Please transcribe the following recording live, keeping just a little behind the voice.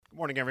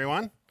Morning,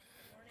 everyone.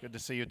 Good to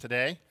see you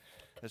today.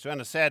 As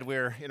Joanna said,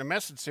 we're in a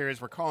message series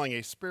we're calling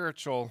a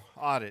spiritual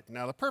audit.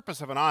 Now, the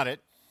purpose of an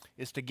audit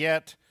is to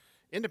get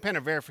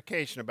independent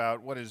verification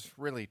about what is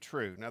really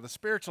true. Now, the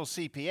spiritual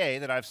CPA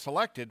that I've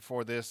selected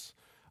for this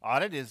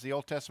audit is the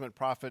Old Testament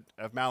prophet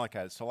of Malachi.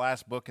 It's the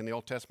last book in the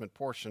Old Testament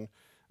portion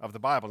of the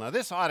Bible. Now,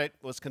 this audit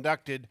was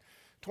conducted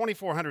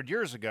 2,400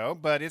 years ago,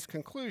 but its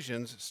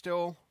conclusions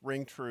still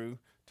ring true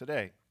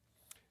today.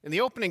 In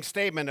the opening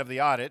statement of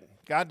the audit,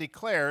 God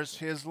declares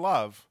his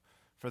love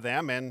for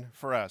them and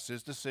for us,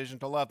 his decision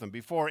to love them,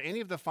 before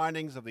any of the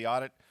findings of the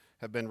audit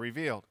have been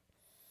revealed.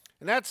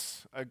 And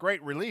that's a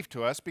great relief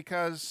to us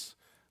because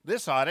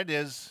this audit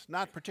is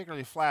not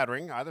particularly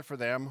flattering either for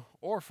them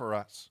or for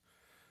us.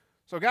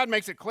 So God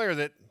makes it clear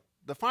that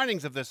the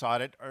findings of this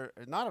audit are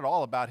not at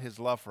all about his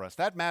love for us.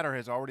 That matter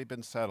has already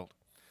been settled.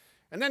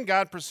 And then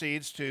God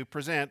proceeds to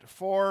present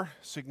four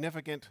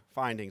significant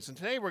findings. And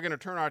today we're going to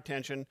turn our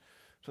attention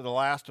to the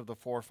last of the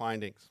four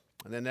findings.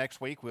 And then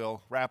next week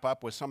we'll wrap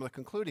up with some of the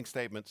concluding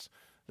statements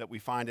that we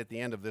find at the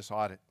end of this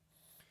audit.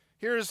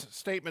 Here's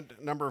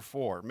statement number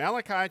 4,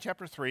 Malachi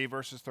chapter 3,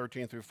 verses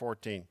 13 through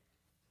 14.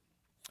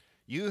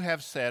 You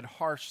have said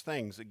harsh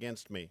things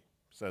against me,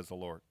 says the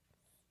Lord.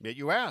 Yet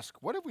you ask,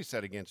 what have we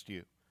said against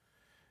you?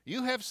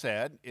 You have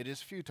said it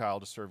is futile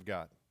to serve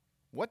God.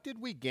 What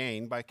did we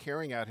gain by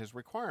carrying out his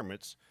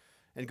requirements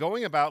and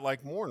going about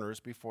like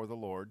mourners before the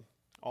Lord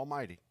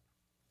Almighty?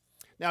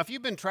 Now, if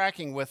you've been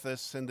tracking with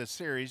us in this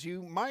series,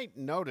 you might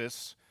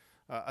notice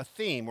a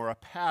theme or a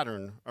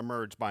pattern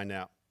emerge by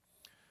now.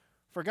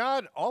 For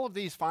God, all of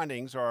these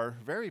findings are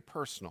very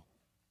personal.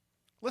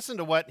 Listen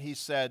to what he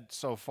said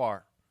so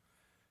far.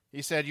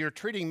 He said, you're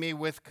treating me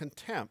with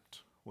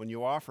contempt when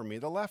you offer me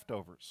the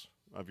leftovers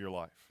of your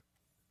life.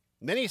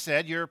 And then he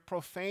said, you're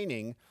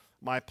profaning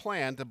my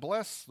plan to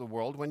bless the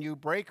world when you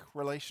break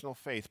relational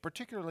faith,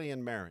 particularly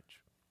in marriage.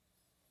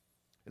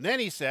 And then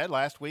he said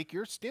last week,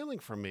 you're stealing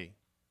from me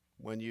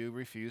when you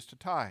refuse to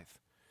tithe.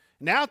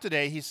 Now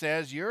today he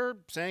says, you're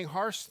saying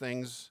harsh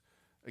things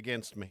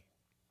against me.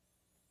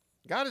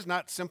 God is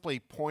not simply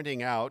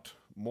pointing out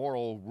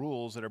moral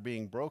rules that are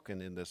being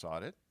broken in this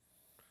audit.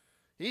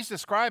 He's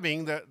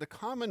describing the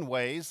common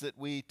ways that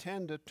we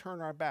tend to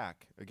turn our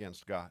back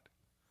against God.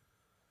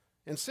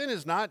 And sin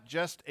is not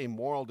just a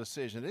moral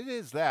decision. It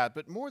is that,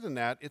 but more than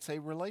that, it's a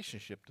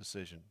relationship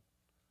decision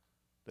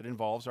that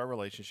involves our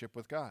relationship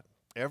with God.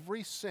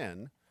 Every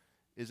sin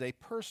is a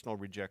personal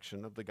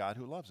rejection of the God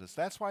who loves us.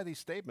 That's why these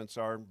statements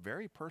are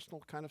very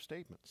personal kind of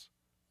statements.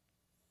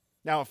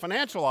 Now, a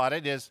financial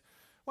audit is,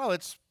 well,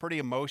 it's pretty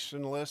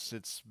emotionless.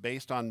 It's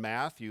based on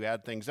math. You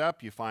add things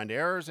up, you find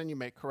errors, and you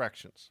make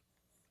corrections.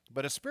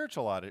 But a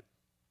spiritual audit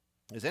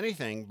is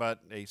anything but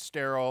a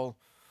sterile,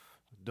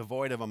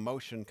 devoid of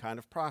emotion kind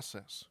of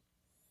process.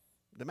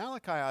 The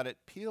Malachi audit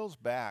peels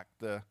back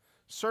the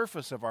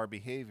surface of our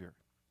behavior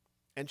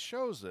and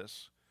shows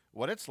us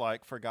what it's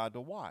like for God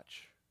to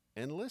watch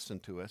and listen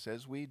to us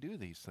as we do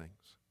these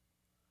things.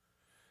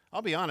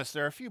 I'll be honest,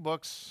 there are a few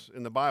books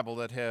in the Bible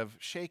that have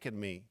shaken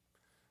me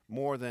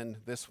more than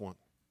this one.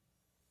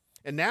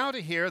 And now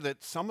to hear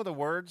that some of the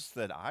words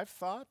that I've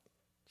thought,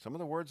 some of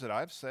the words that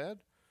I've said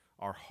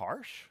are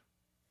harsh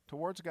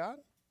towards God.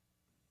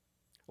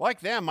 Like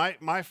them,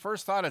 my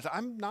first thought is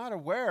I'm not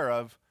aware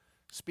of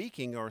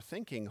speaking or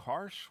thinking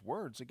harsh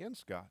words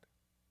against God.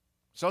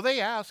 So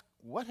they ask,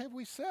 what have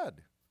we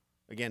said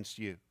against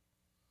you?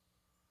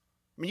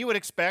 I mean, you would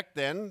expect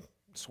then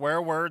swear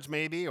words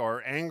maybe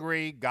or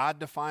angry,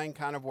 God-defying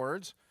kind of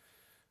words.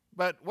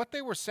 But what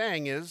they were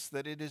saying is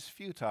that it is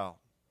futile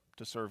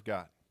to serve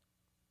God.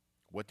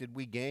 What did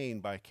we gain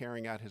by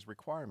carrying out his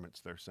requirements,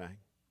 they're saying.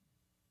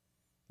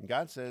 And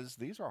God says,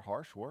 these are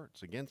harsh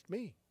words against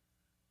me.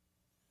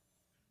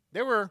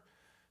 They were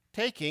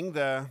taking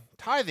the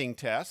tithing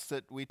test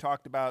that we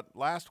talked about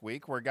last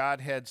week, where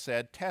God had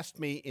said, test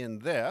me in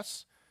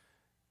this,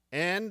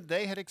 and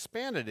they had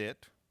expanded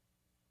it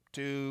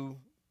to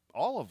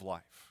all of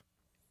life.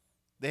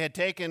 They had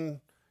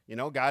taken,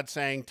 God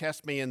saying,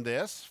 test me in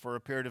this for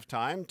a period of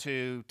time,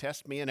 to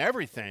test me in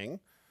everything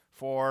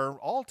for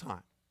all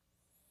time.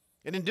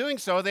 And in doing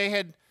so, they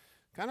had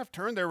kind of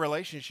turned their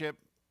relationship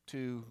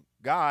to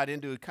God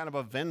into kind of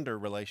a vendor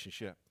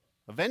relationship,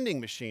 a vending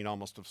machine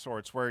almost of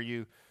sorts, where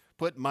you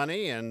put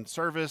money and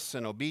service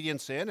and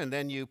obedience in, and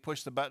then you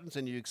push the buttons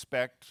and you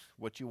expect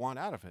what you want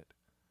out of it.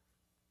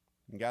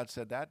 And God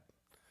said that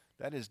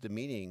is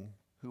demeaning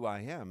who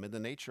I am and the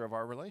nature of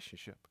our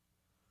relationship.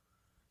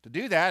 To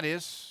do that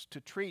is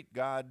to treat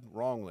God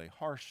wrongly,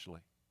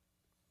 harshly.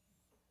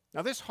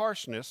 Now, this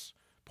harshness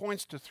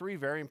points to three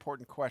very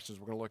important questions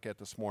we're going to look at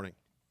this morning.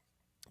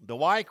 The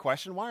why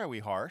question, why are we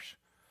harsh?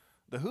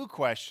 The who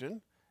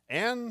question,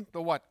 and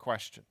the what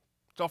question.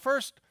 So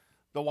first,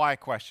 the why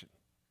question.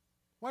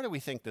 Why do we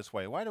think this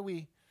way? Why do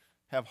we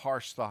have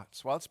harsh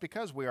thoughts? Well, it's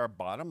because we are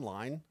bottom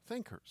line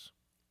thinkers.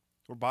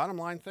 We're bottom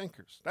line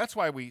thinkers. That's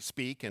why we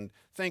speak and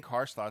think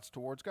harsh thoughts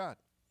towards God.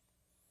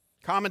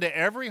 Common to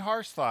every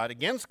harsh thought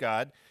against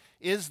God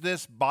is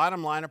this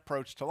bottom line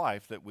approach to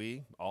life that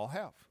we all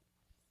have.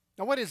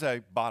 Now, what is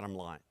a bottom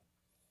line?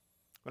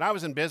 When I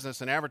was in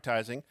business and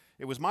advertising,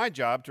 it was my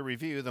job to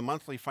review the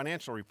monthly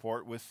financial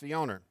report with the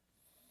owner.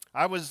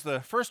 I was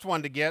the first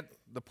one to get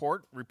the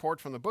report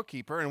from the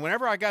bookkeeper, and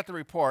whenever I got the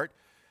report,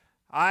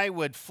 I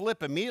would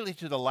flip immediately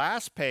to the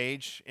last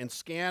page and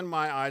scan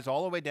my eyes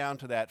all the way down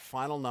to that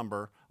final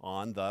number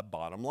on the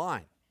bottom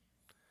line.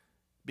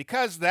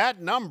 Because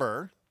that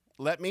number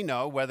let me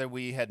know whether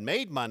we had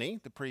made money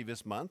the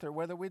previous month or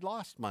whether we'd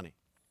lost money.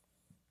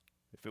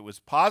 If it was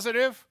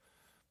positive,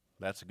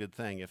 that's a good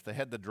thing. If they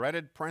had the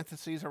dreaded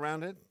parentheses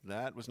around it,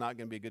 that was not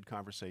going to be a good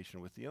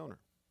conversation with the owner.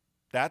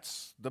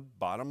 That's the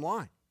bottom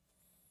line.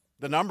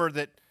 The number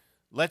that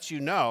lets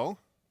you know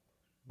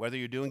whether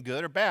you're doing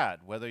good or bad,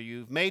 whether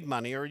you've made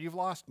money or you've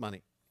lost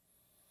money.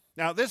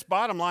 Now, this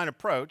bottom line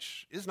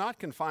approach is not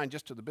confined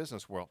just to the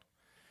business world.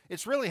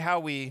 It's really how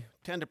we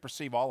tend to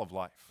perceive all of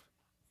life.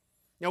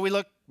 You know, we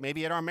look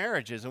maybe at our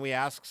marriages and we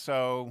ask,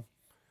 so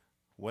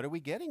what are we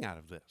getting out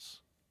of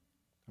this?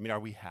 I mean, are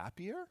we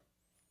happier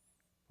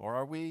or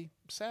are we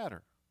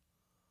sadder?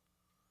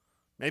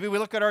 Maybe we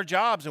look at our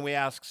jobs and we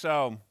ask,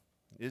 so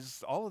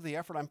is all of the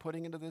effort I'm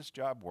putting into this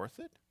job worth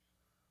it?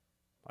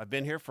 I've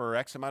been here for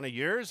X amount of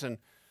years, and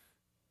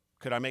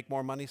could I make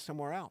more money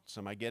somewhere else?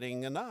 Am I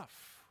getting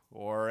enough?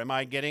 Or am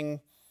I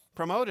getting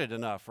promoted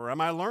enough? Or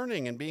am I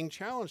learning and being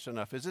challenged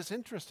enough? Is this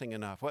interesting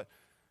enough?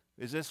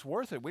 Is this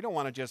worth it? We don't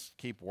want to just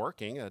keep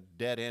working, a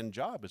dead-end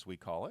job, as we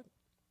call it.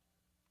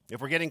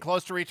 If we're getting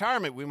close to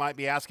retirement, we might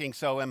be asking,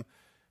 so am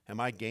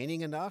I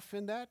gaining enough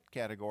in that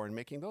category and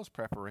making those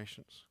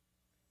preparations?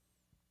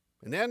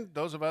 And then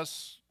those of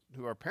us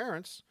who are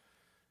parents,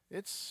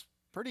 it's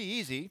pretty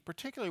easy,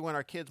 particularly when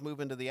our kids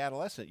move into the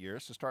adolescent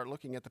years, to start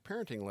looking at the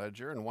parenting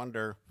ledger and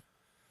wonder,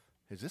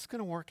 is this going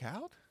to work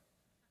out?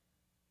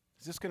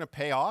 Is this going to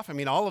pay off? I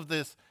mean, all of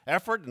this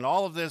effort and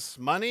all of this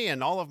money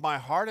and all of my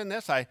heart in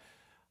this, I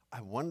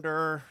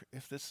wonder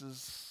if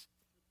this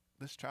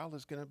child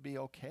is going to be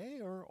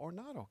okay or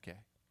not okay.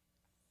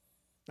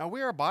 Now,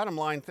 we are bottom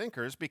line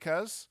thinkers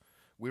because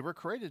we were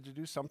created to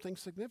do something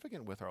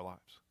significant with our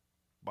lives.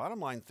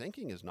 Bottom line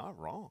thinking is not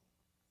wrong.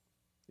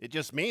 It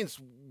just means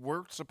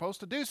we're supposed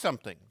to do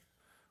something.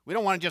 We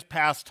don't want to just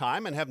pass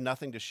time and have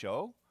nothing to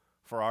show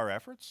for our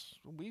efforts.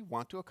 We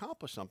want to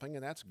accomplish something,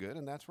 and that's good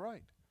and that's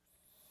right.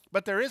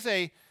 But there is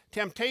a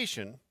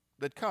temptation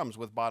that comes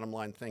with bottom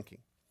line thinking.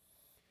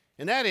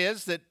 And that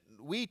is that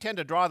we tend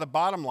to draw the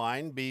bottom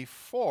line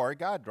before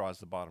God draws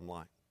the bottom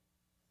line.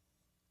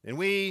 And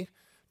we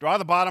draw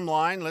the bottom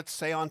line, let's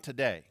say, on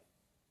today.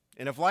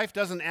 And if life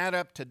doesn't add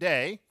up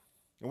today,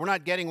 and we're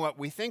not getting what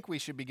we think we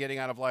should be getting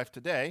out of life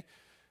today,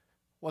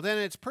 well, then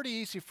it's pretty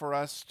easy for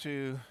us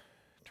to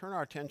turn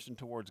our attention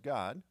towards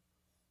God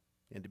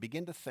and to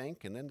begin to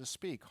think and then to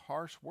speak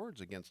harsh words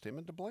against Him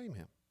and to blame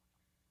Him.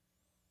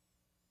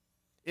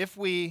 If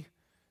we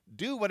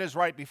do what is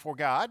right before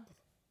God,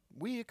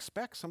 we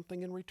expect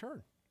something in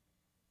return.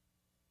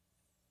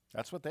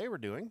 That's what they were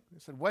doing. They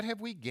said, what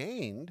have we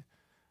gained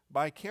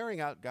by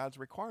carrying out God's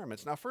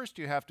requirements? Now, first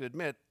you have to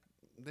admit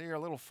they are a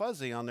little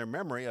fuzzy on their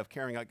memory of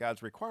carrying out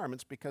God's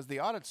requirements because the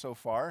audit so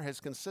far has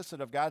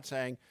consisted of God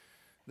saying,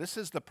 this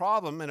is the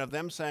problem, and of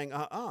them saying,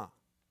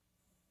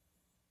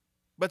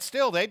 But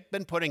still, they've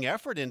been putting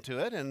effort into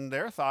it, and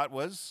their thought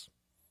was,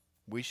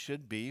 we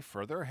should be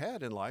further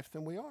ahead in life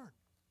than we are.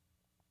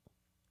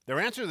 Their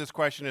answer to this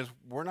question is,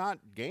 we're not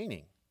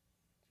gaining.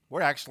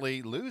 We're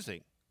actually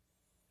losing.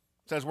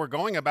 It says we're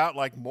going about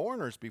like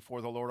mourners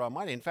before the Lord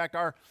Almighty. In fact,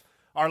 our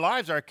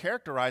lives are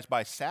characterized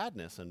by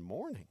sadness and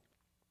mourning.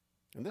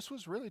 And this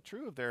was really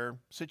true of their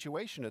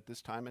situation at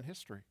this time in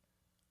history.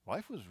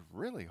 Life was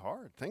really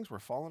hard. Things were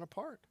falling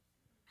apart.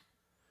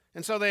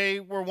 And so they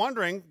were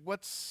wondering,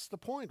 what's the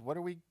point? What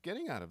are we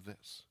getting out of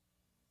this?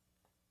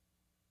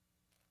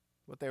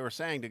 What they were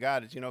saying to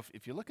God is,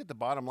 if you look at the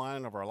bottom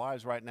line of our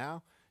lives right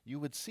now, you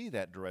would see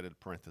that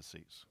dreaded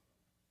parentheses.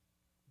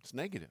 It's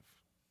negative.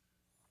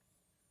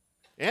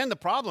 And the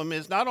problem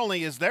is, not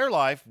only is their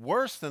life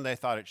worse than they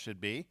thought it should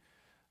be,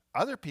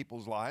 other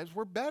people's lives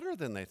were better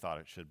than they thought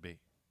it should be.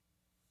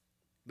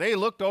 They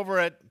looked over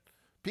at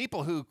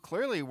people who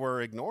clearly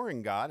were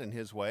ignoring God and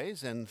His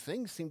ways, and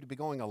things seemed to be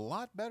going a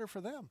lot better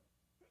for them.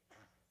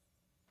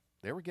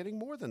 They were getting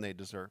more than they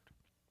deserved.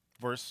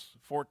 Verse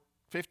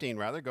 15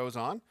 goes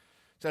on.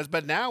 It says,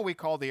 but now we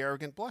call the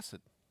arrogant blessed.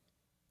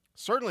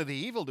 Certainly the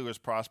evildoers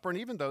prosper, and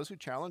even those who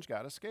challenge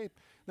God escape.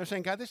 They're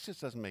saying, God, this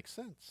just doesn't make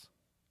sense.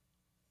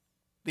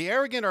 The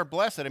arrogant are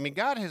blessed. I mean,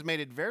 God has made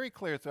it very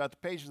clear throughout the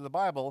pages of the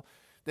Bible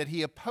that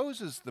He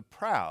opposes the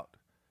proud.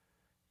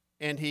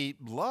 And He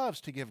loves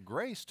to give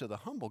grace to the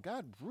humble.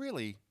 God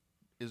really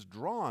is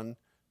drawn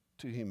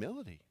to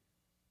humility.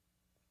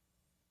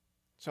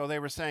 So they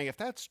were saying, if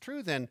that's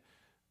true, then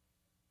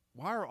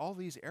why are all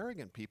these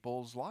arrogant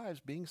people's lives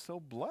being so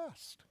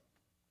blessed?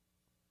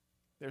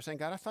 They're saying,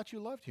 God, I thought you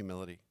loved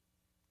humility.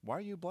 Why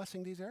are you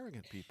blessing these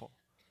arrogant people?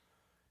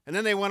 And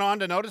then they went on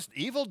to notice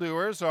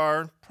evildoers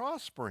are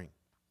prospering.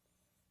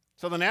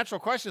 So the natural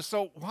question is,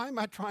 so why am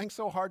I trying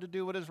so hard to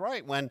do what is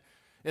right when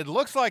it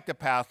looks like the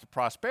path to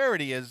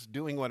prosperity is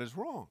doing what is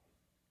wrong?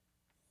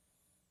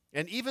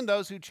 And even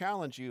those who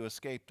challenge you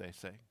escape, they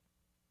say.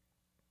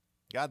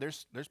 God,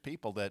 there's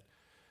people that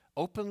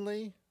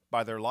openly,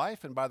 by their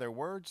life and by their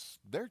words,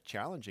 they're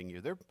challenging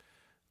you.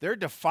 They're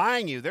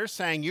defying you. They're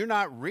saying you're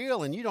not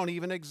real and you don't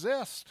even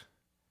exist.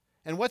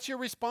 And what's your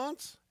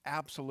response?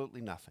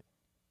 Absolutely nothing.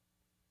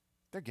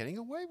 They're getting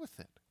away with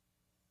it.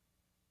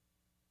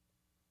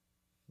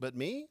 But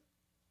me,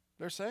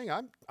 they're saying,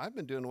 I've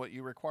been doing what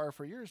you require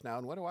for years now,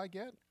 and what do I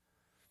get?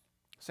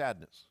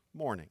 Sadness,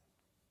 mourning.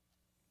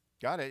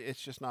 God,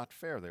 it's just not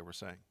fair, they were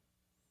saying.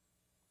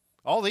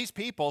 All these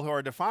people who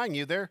are defying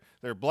you, they're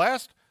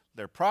blessed,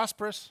 they're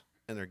prosperous,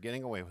 and they're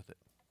getting away with it.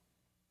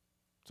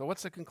 So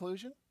what's the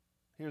conclusion?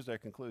 Here's their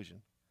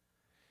conclusion.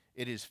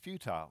 It is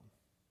futile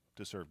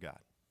to serve God.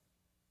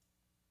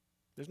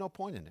 There's no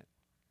point in it.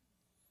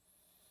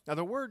 Now,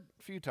 the word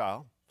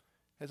futile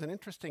has an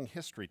interesting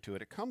history to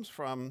it. It comes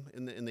from,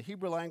 in the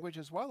Hebrew language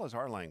as well as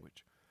our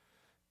language,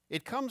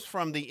 it comes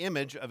from the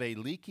image of a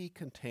leaky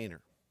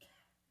container,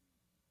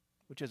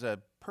 which is a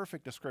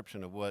perfect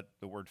description of what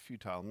the word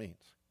futile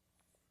means.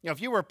 You know,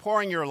 if you were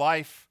pouring your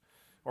life,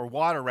 or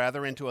water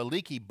rather, into a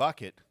leaky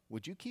bucket,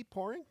 would you keep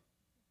pouring?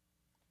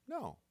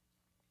 No.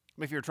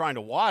 If you're trying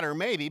to water,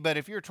 maybe, but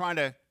if you're trying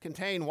to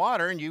contain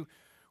water and you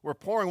were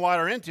pouring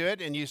water into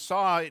it and you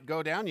saw it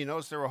go down, you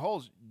noticed there were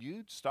holes,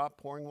 you'd stop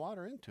pouring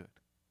water into it.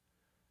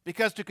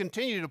 Because to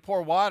continue to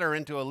pour water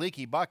into a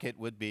leaky bucket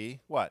would be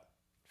what?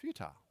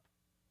 Futile.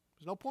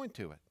 There's no point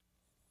to it.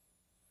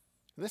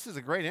 And this is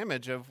a great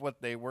image of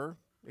what they were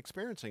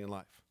experiencing in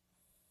life.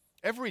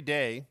 Every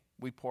day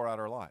we pour out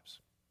our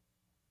lives.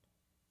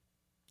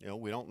 You know,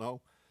 we don't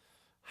know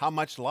how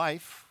much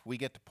life we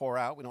get to pour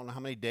out. We don't know how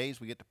many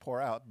days we get to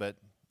pour out, but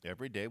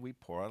every day we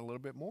pour out a little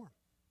bit more.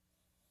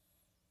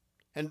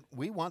 And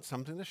we want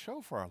something to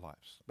show for our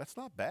lives. That's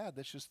not bad.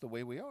 That's just the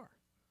way we are.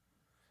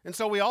 And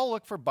so we all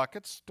look for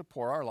buckets to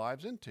pour our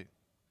lives into.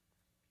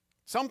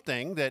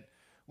 Something that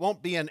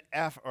won't be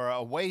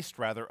a waste,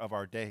 rather, of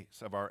our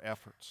days, of our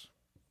efforts.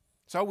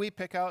 So we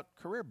pick out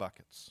career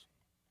buckets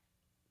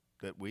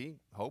that we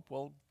hope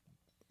will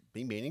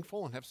be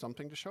meaningful and have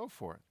something to show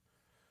for it.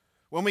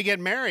 When we get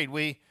married,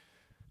 we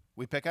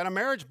pick out a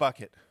marriage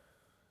bucket.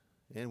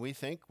 And we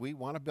think we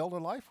want to build a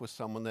life with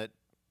someone that,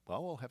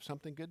 well, will have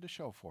something good to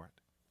show for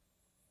it.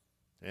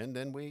 And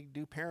then we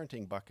do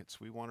parenting buckets.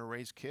 We want to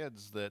raise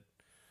kids that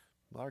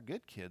are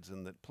good kids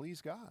and that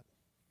please God.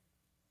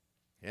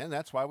 And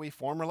that's why we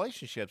form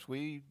relationships.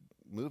 We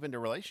move into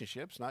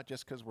relationships not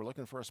just because we're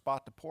looking for a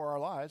spot to pour our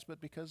lives,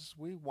 but because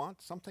we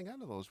want something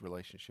out of those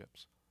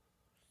relationships.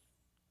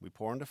 We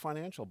pour into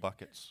financial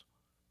buckets.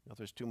 If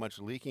there's too much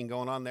leaking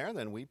going on there,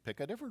 then we pick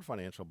a different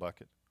financial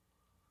bucket.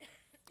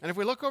 And if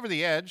we look over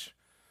the edge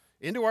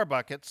into our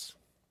buckets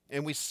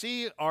and we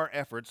see our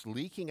efforts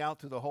leaking out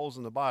through the holes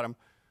in the bottom,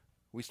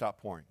 we stop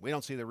pouring. We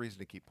don't see the reason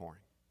to keep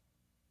pouring.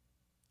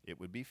 It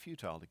would be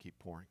futile to keep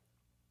pouring.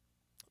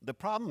 The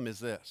problem is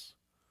this.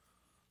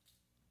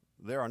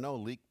 There are no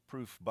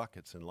leak-proof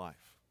buckets in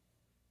life.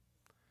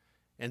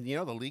 And you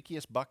know the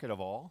leakiest bucket of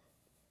all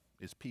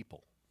is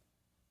people.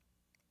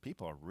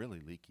 People are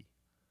really leaky.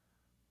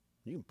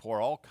 You can pour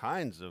all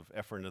kinds of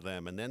effort into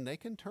them, and then they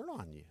can turn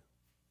on you.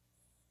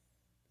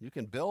 You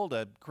can build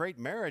a great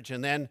marriage,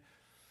 and then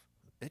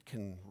it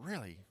can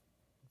really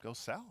go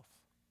south.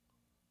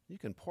 You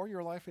can pour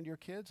your life into your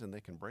kids, and they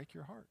can break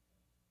your heart.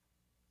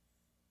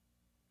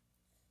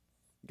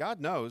 God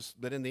knows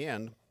that in the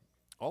end,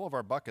 all of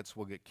our buckets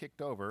will get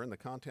kicked over, and the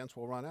contents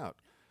will run out.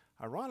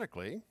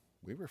 Ironically,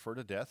 we refer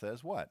to death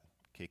as what?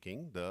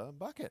 Kicking the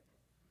bucket.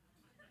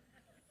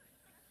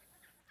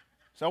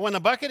 So when the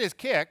bucket is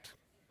kicked,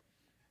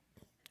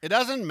 it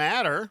doesn't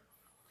matter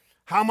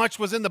how much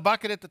was in the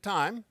bucket at the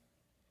time.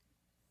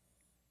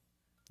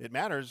 It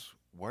matters,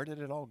 where did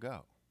it all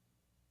go?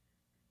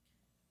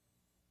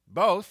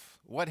 Both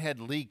what had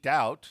leaked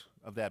out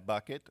of that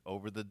bucket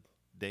over the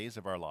days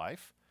of our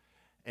life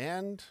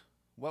and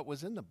what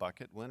was in the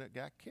bucket when it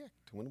got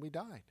kicked, when we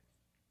died.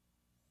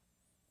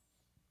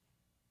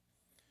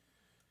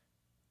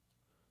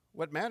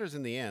 What matters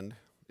in the end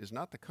is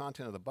not the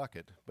content of the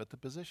bucket, but the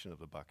position of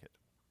the bucket.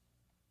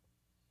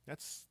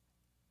 That's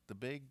the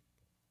big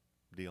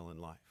deal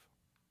in life.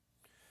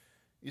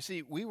 You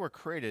see, we were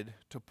created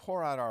to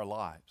pour out our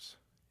lives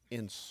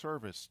in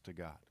service to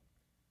God.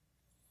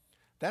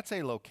 That's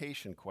a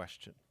location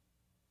question,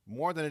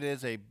 more than it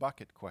is a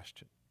bucket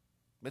question.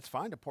 It's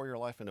fine to pour your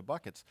life into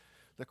buckets.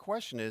 The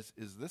question is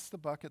this the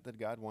bucket that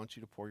God wants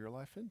you to pour your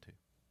life into?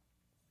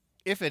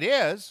 If it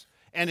is,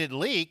 and it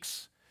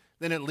leaks,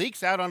 then it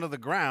leaks out onto the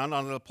ground,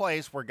 onto the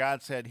place where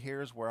God said,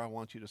 here's where I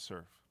want you to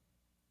serve.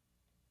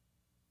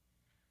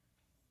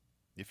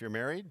 If you're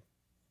married,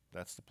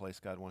 that's the place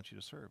God wants you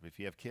to serve. If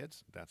you have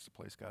kids, that's the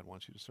place God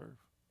wants you to serve.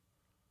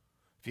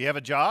 If you have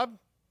a job,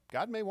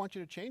 God may want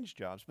you to change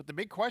jobs. But the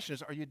big question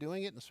is, are you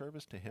doing it in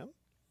service to Him?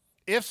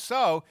 If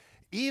so,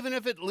 even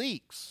if it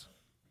leaks,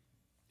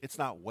 it's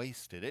not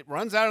wasted. It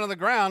runs out on the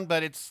ground,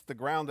 but it's the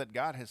ground that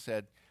God has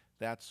said,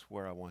 that's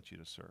where I want you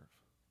to serve.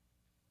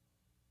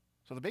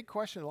 So the big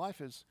question in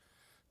life is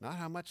not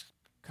how much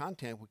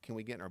content can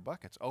we get in our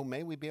buckets? Oh,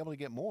 may we be able to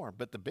get more?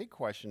 But the big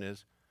question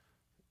is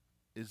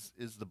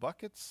the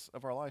buckets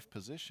of our life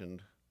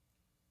positioned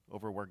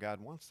over where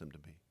God wants them to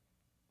be,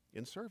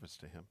 in service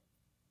to Him?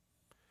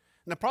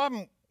 And the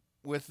problem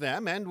with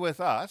them and with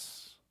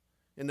us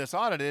in this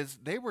audit is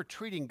they were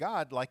treating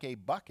God like a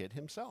bucket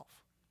Himself.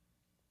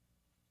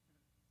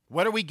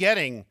 What are we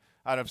getting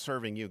out of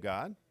serving you,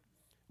 God?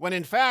 When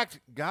in fact,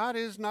 God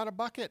is not a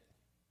bucket.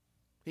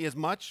 He is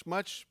much,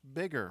 much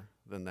bigger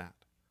than that.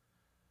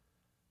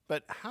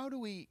 But how do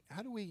we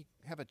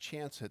have a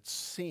chance at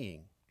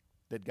seeing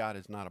that God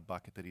is not a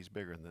bucket, that He's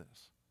bigger than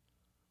this?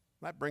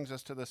 That brings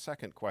us to the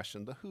second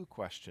question, the who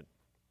question.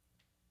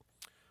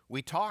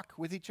 We talk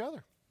with each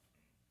other.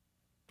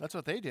 That's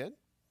what they did.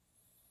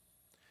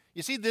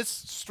 You see, this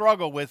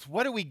struggle with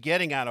what are we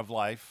getting out of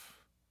life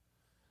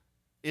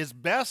is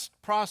best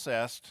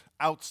processed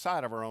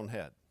outside of our own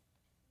head.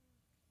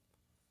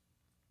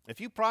 If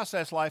you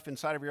process life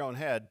inside of your own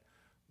head,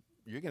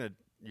 you're going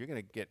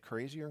to get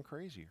crazier and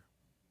crazier.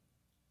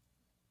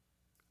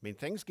 I mean,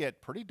 things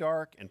get pretty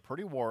dark and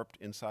pretty warped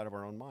inside of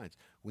our own minds.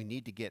 We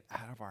need to get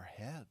out of our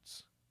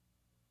heads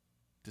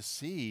to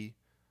see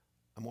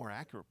a more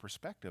accurate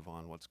perspective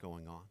on what's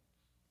going on.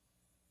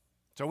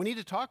 So we need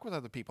to talk with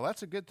other people.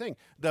 That's a good thing.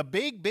 The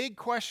big, big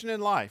question in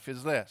life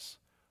is this: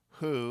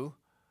 who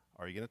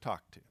are you going to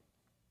talk to?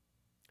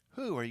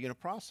 Who are you going to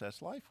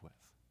process life with?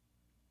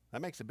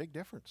 That makes a big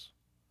difference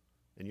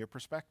in your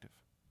perspective.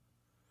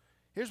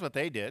 Here's what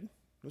they did.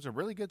 It was a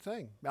really good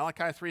thing.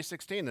 Malachi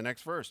 3:16, the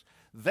next verse.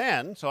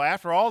 Then, so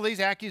after all these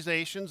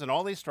accusations and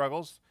all these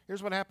struggles,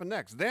 here's what happened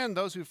next. Then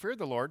those who feared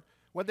the Lord,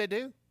 what'd they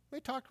do? They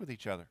talked with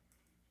each other.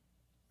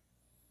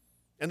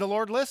 And the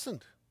Lord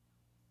listened.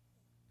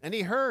 And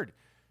He heard.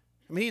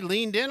 I mean, He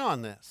leaned in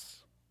on this.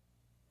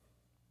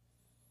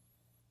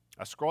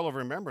 A scroll of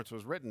remembrance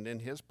was written in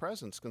His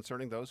presence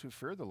concerning those who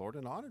feared the Lord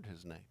and honored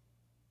His name.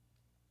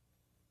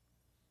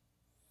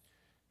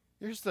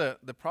 Here's the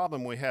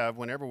problem we have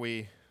whenever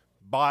we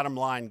bottom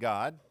line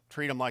God,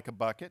 treat Him like a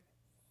bucket.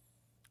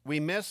 We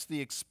miss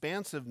the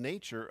expansive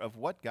nature of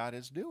what God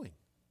is doing.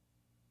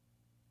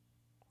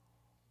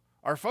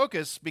 Our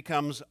focus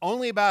becomes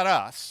only about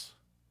us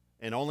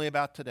and only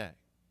about today.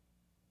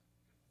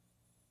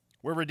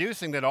 We're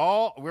reducing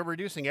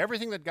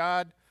everything that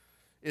God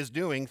is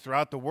doing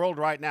throughout the world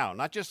right now,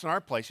 not just in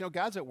our place. You know,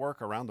 God's at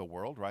work around the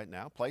world right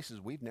now,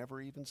 places we've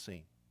never even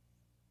seen.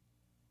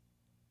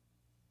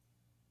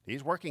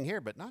 He's working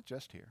here, but not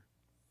just here.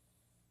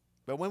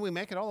 But when we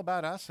make it all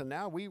about us, and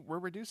now we're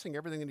reducing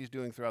everything that He's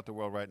doing throughout the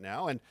world right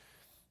now, and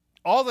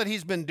all that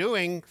He's been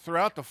doing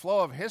throughout the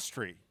flow of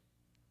history.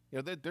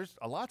 You know, there's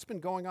a lot's been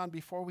going on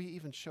before we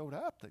even showed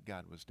up that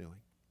God was doing.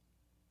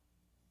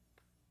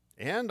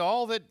 And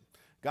all that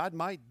God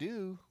might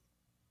do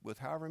with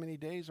however many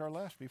days are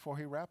left before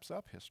He wraps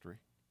up history.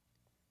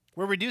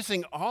 We're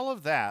reducing all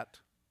of that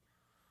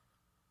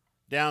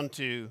down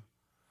to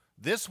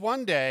this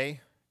one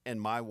day and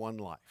my one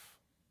life.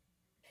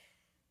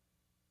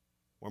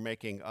 We're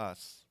making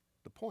us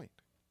the point.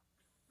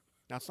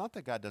 Now, it's not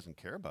that God doesn't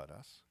care about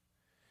us.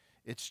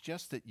 It's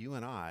just that you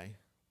and I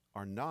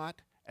are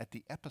not at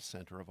the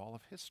epicenter of all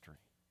of history.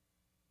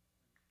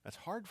 That's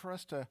hard for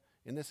us to,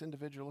 in this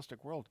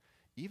individualistic world,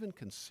 even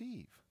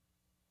conceive.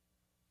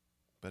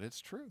 But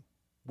it's true.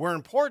 We're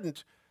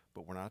important,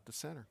 but we're not at the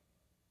center.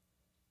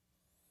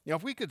 You know,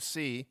 if we could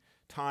see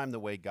time the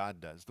way God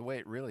does, the way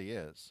it really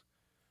is,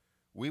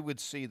 we would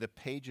see the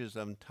pages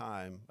of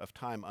time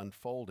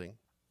unfolding,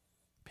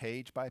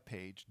 page by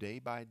page, day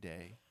by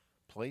day,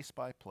 place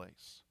by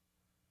place.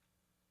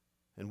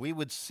 And we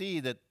would see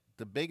that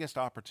the biggest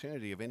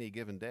opportunity of any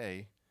given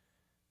day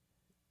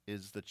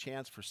is the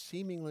chance for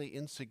seemingly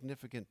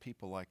insignificant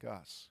people like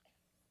us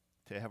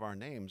to have our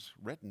names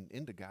written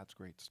into God's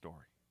great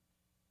story,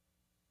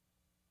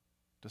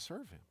 to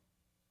serve Him.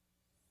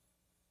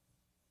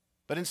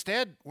 But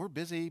instead, we're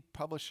busy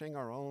publishing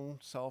our own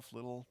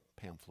little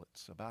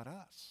pamphlets about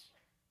us.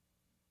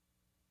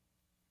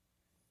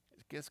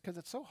 It's because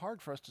it's so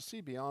hard for us to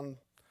see beyond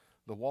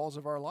the walls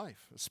of our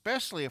life,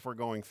 especially if we're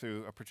going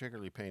through a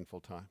particularly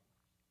painful time.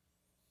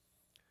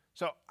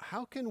 So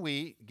how can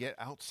we get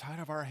outside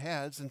of our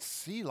heads and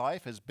see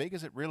life as big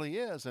as it really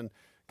is and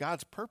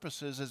God's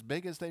purposes as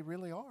big as they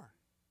really are?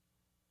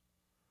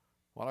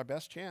 Well, our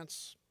best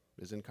chance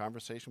is in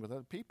conversation with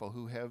other people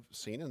who have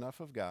seen enough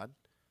of God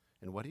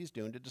and what He's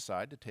doing to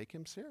decide to take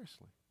Him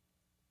seriously.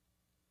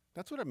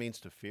 That's what it means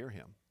to fear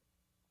Him.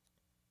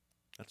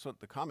 That's what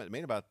the comment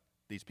made about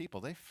these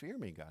people. They fear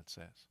me, God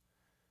says.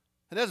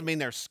 It doesn't mean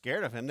they're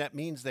scared of Him. That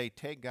means they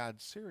take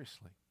God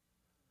seriously.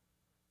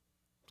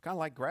 It's kind of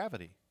like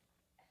gravity.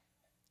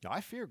 You know,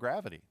 I fear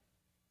gravity.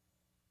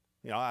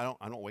 You know, I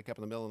don't wake up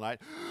in the middle of the night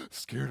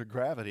scared of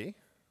gravity.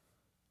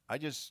 I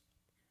just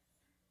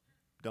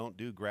don't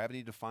do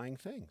gravity-defying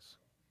things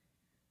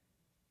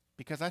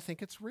because I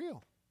think it's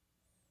real.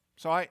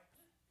 So I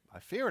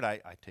fear it.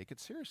 I take it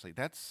seriously.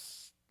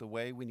 That's the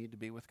way we need to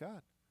be with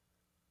God.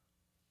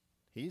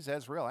 He's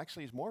as real.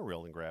 Actually, He's more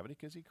real than gravity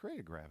because He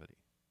created gravity.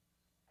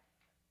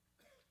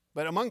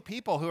 But among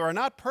people who are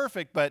not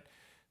perfect, but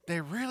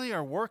they really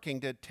are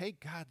working to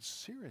take God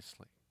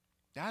seriously.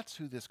 That's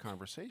who this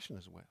conversation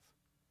is with.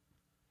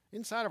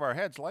 Inside of our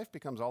heads, life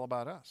becomes all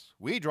about us.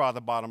 We draw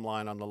the bottom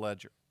line on the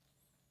ledger.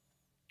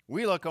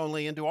 We look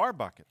only into our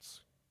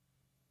buckets.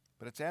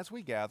 But it's as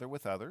we gather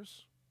with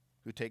others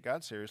who take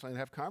God seriously and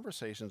have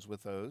conversations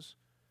with those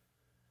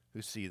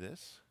who see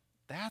this,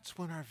 that's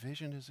when our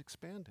vision is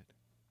expanded.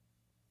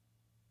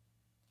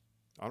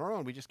 On our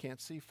own, we just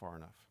can't see far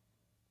enough.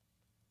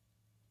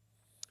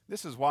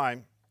 This is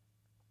why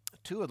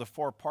 2 of the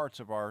 4 parts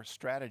of our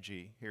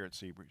strategy here at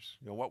Seabreeze,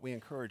 what we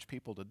encourage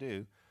people to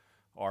do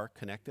are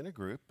connect in a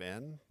group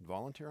and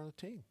volunteer on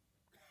a team.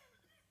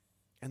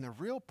 And the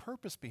real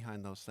purpose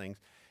behind those things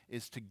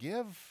is to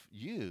give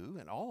you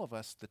and all of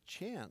us the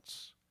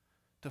chance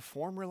to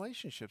form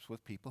relationships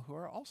with people who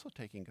are also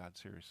taking God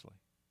seriously.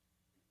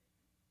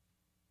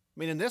 I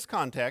mean, in this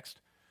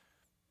context,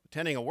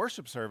 attending a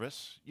worship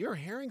service, you're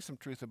hearing some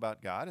truth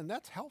about God, and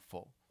that's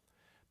helpful.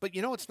 But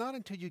it's not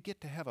until you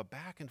get to have a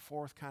back and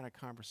forth kind of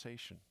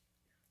conversation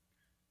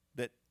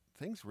that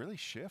things really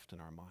shift in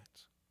our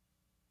minds.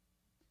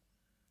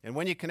 And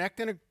when you connect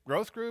in a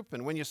growth group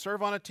and when you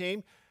serve on a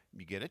team,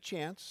 you get a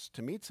chance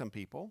to meet some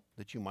people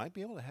that you might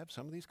be able to have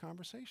some of these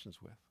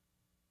conversations with.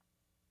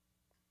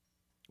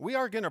 We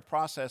are going to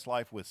process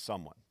life with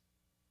someone.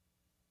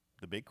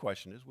 The big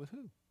question is with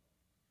who?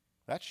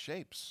 That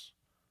shapes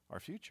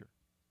our future.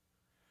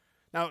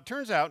 Now, it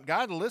turns out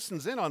God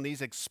listens in on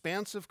these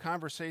expansive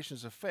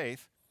conversations of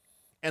faith,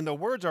 and the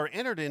words are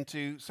entered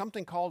into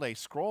something called a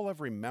scroll of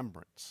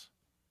remembrance.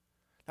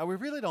 Now, we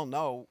really don't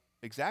know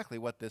exactly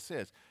what this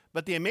is,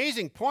 but the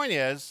amazing point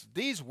is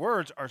these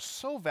words are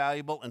so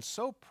valuable and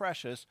so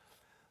precious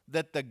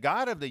that the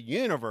God of the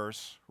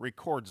universe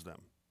records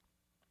them.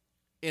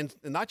 In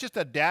not just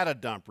a data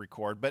dump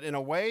record, but in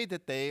a way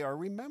that they are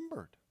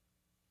remembered.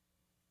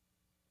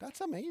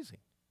 That's amazing.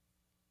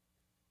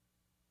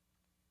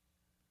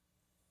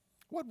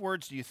 What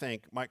words do you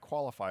think might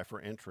qualify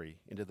for entry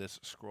into this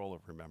scroll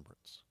of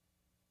remembrance?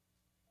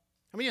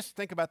 I mean, just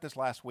think about this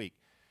last week.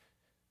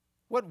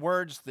 What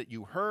words that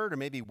you heard or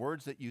maybe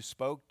words that you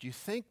spoke do you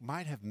think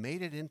might have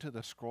made it into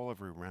the scroll of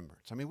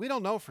remembrance? I mean, we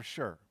don't know for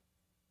sure.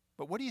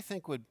 But what do you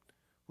think would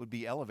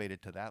be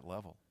elevated to that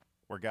level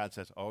where God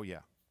says, oh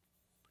yeah,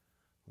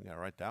 we got to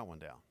write that one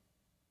down?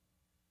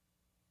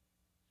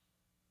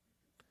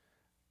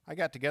 I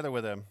got together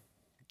with a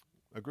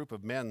group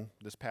of men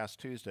this past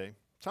Tuesday.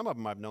 Some of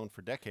them I've known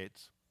for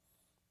decades.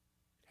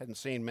 Hadn't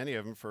seen many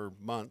of them for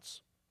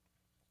months.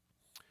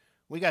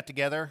 We got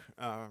together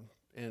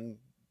and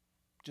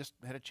just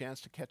had a chance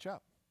to catch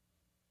up.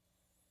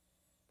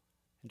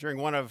 And during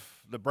one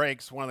of the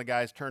breaks, one of the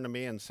guys turned to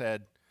me and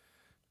said,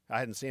 I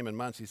hadn't seen him in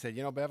months. He said,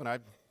 Bevan,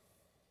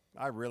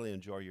 I really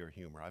enjoy your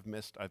humor. I've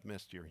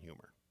missed your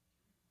humor.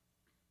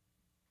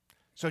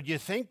 So do you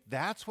think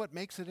that's what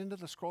makes it into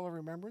the scroll of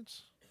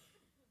remembrance?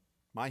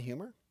 My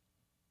humor?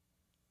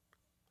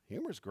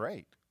 Humor's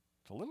great.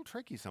 It's a little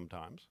tricky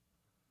sometimes.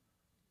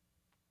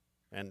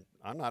 And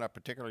I'm not a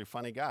particularly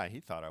funny guy. He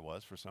thought I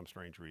was for some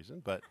strange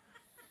reason, but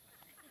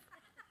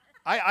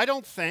I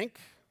don't think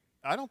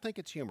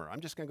it's humor. I'm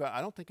just going to go,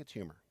 I don't think it's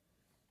humor.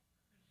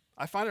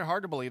 I find it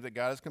hard to believe that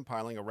God is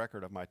compiling a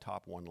record of my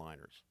top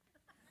one-liners.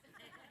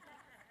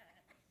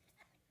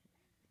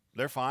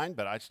 They're fine,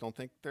 but I just don't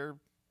think they're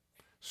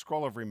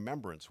scroll of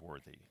remembrance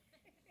worthy.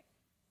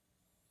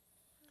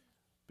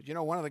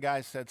 But one of the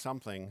guys said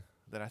something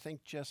that I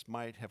think just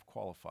might have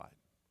qualified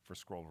for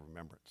scroll of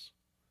remembrance.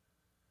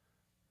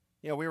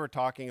 We were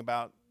talking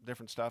about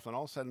different stuff, and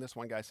all of a sudden this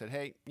one guy said,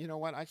 hey, you know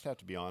what? I just have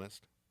to be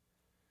honest.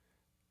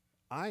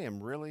 I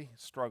am really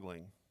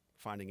struggling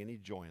finding any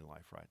joy in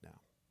life right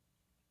now.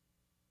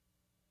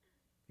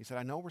 He said,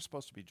 I know we're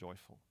supposed to be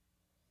joyful.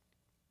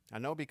 I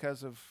know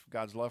because of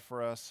God's love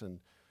for us and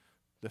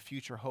the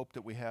future hope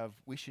that we have,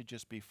 we should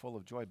just be full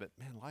of joy. But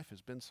man, life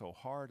has been so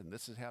hard, and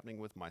this is happening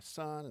with my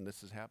son, and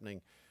this is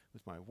happening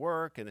with my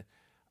work, and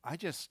I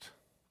just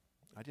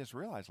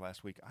realized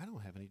last week I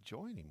don't have any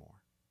joy anymore.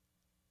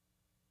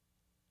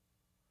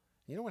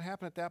 You know what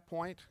happened at that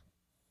point?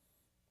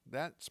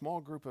 That small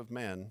group of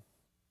men,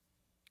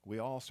 we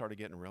all started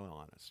getting really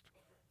honest.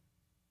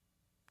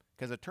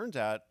 Because it turns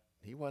out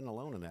he wasn't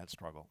alone in that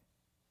struggle.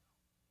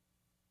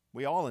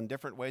 We all, in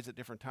different ways at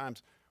different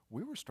times,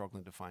 we were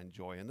struggling to find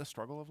joy in the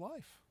struggle of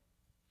life.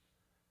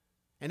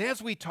 And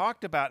as we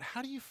talked about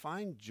how do you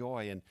find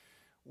joy and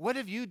what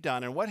have you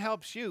done and what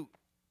helps you,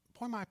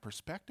 boy, my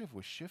perspective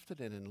was shifted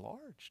and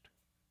enlarged.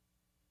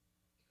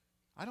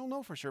 I don't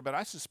know for sure, but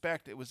I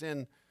suspect it was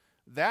in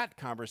that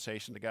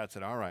conversation that God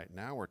said, all right,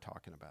 now we're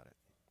talking about it.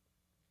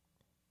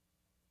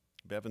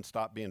 Bevan,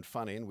 stop being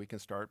funny and we can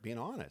start being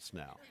honest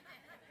now.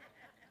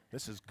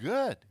 This is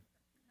good.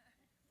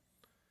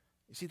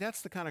 You see,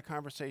 that's the kind of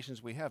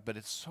conversations we have, but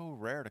it's so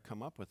rare to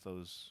come up with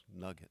those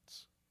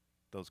nuggets,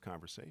 those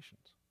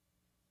conversations.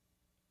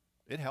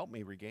 It helped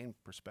me regain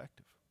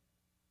perspective.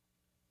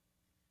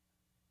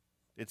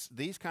 It's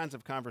these kinds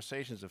of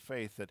conversations of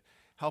faith that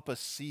help us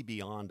see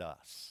beyond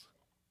us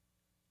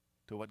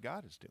to what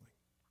God is doing.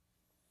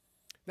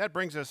 That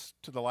brings us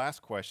to the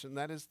last question.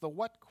 That is the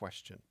what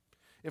question.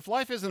 If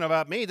life isn't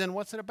about me, then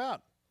what's it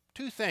about?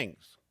 Two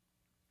things,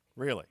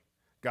 really.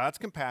 God's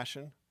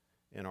compassion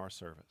and our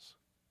service.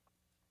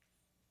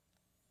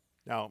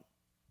 Now,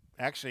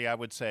 actually, I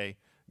would say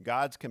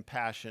God's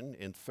compassion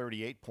in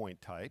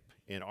 38-point type,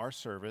 and our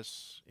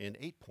service in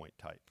 8-point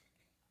type.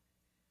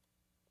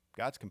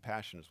 God's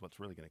compassion is what's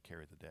really going to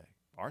carry the day.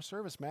 Our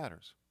service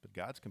matters, but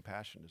God's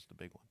compassion is the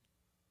big one.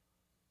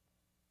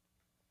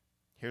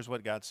 Here's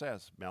what God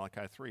says,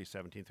 Malachi 3,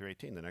 17 through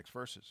 18, the next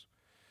verses.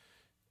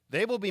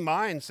 They will be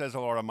mine, says the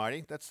Lord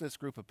Almighty. That's this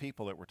group of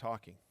people that we're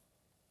talking.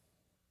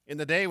 In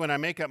the day when I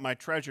make up my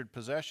treasured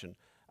possession,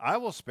 I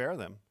will spare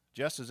them,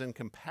 just as in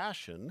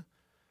compassion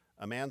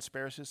a man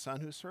spares his son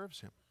who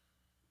serves him.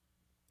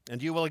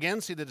 And you will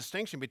again see the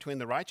distinction between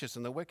the righteous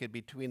and the wicked,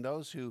 between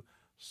those who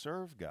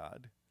serve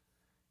God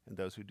and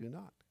those who do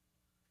not.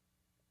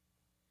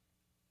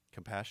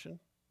 Compassion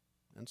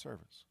and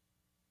service.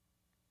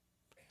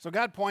 So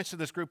God points to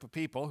this group of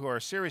people who are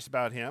serious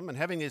about him and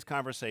having these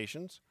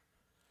conversations.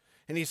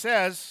 And he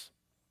says,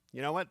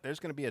 you know what?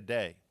 There's going to be a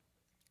day.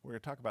 We're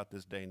going to talk about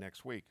this day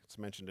next week. It's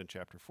mentioned in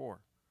chapter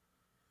 4.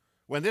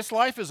 When this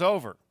life is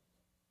over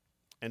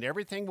and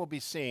everything will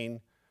be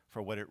seen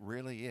for what it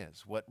really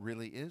is, what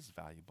really is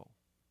valuable.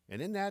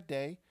 And in that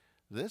day,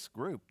 this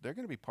group, they're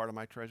going to be part of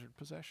my treasured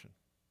possession.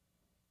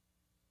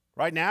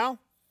 Right now,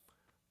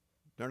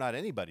 they're not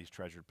anybody's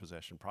treasured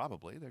possession,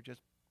 probably. They're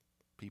just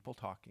people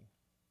talking.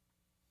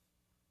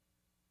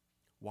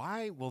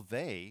 Why will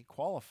they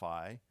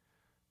qualify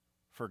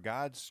for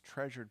God's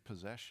treasured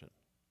possession?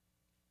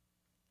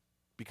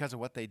 Because of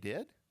what they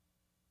did?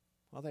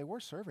 Well, they were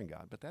serving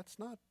God, but that's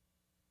not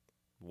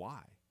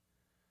why.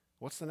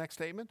 What's the next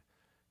statement?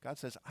 God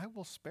says, I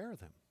will spare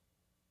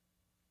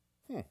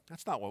them.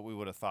 That's not what we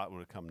would have thought would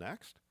have come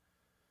next.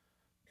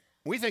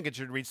 We think it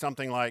should read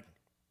something like,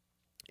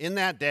 in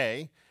that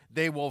day,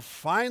 they will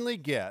finally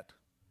get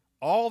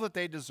all that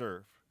they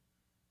deserve.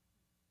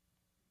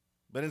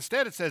 But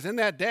instead it says, in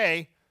that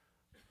day,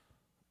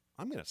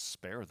 I'm going to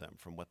spare them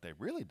from what they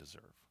really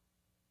deserve.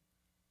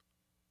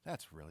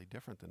 That's really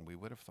different than we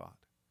would have thought.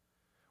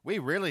 We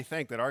really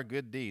think that our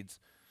good deeds,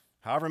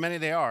 however many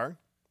they are,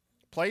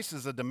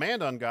 places a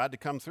demand on God to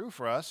come through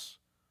for us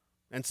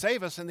and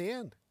save us in the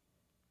end.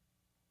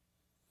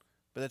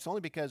 But it's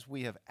only because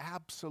we have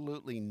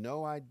absolutely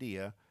no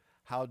idea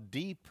how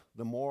deep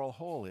the moral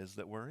hole is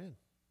that we're in.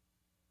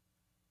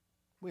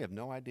 We have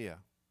no idea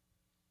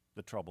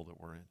the trouble that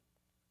we're in.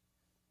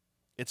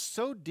 It's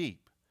so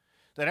deep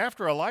that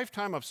after a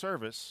lifetime of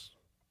service,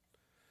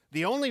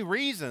 the only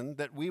reason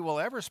that we will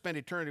ever spend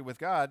eternity with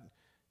God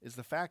is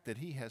the fact that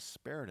he has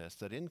spared us,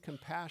 that in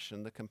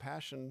compassion, the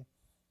compassion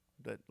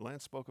that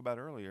Lance spoke about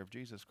earlier of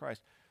Jesus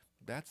Christ,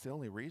 that's the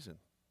only reason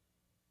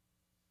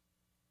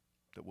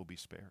that we'll be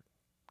spared.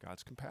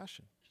 God's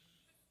compassion.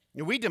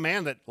 We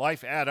demand that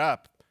life add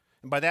up,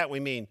 and by that we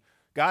mean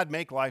God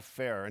make life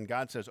fair, and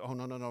God says, oh,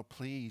 no,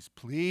 please,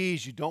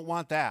 you don't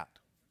want that.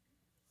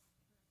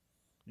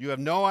 You have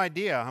no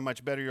idea how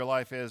much better your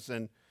life is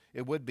than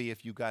it would be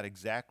if you got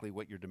exactly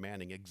what you're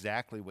demanding,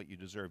 exactly what you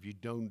deserve. You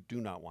do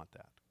not want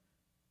that.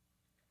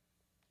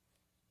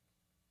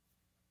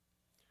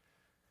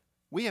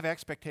 We have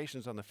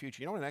expectations on the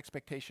future. You know what an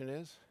expectation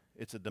is?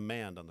 It's a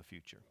demand on the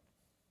future.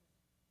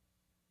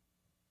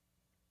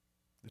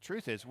 The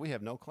truth is, we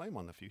have no claim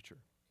on the future.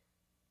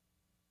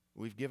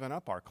 We've given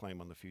up our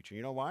claim on the future.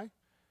 You know why?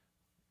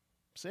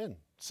 Sin.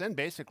 Sin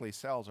basically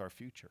sells our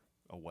future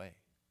away.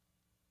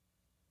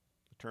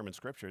 The term in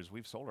Scripture is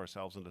we've sold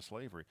ourselves into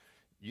slavery.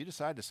 You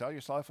decide to sell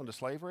yourself into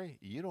slavery,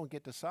 you don't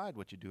get to decide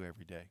what you do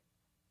every day.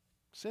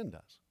 Sin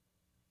does.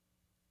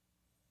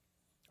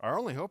 Our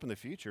only hope in the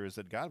future is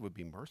that God would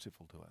be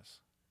merciful to us.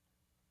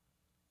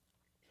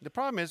 The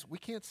problem is we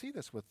can't see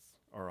this with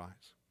our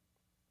eyes.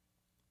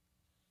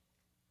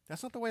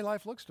 That's not the way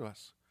life looks to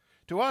us.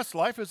 To us,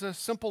 life is a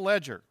simple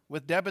ledger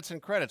with debits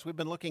and credits. We've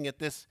been looking at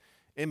this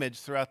image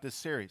throughout this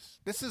series.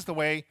 This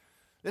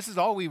is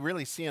all we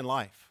really see in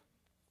life.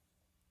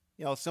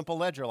 You know, a simple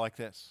ledger like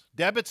this.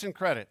 Debits and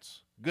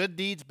credits, good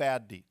deeds,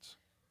 bad deeds.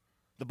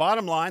 The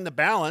bottom line, the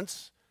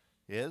balance,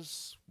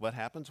 is what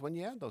happens when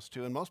you add those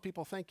two. And most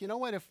people think, you know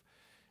what,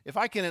 if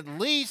I can at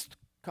least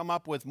come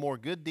up with more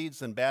good deeds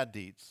than bad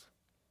deeds,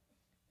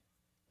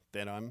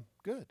 then I'm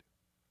good.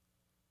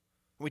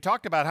 We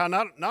talked about how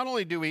not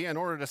only do we, in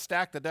order to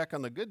stack the deck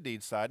on the good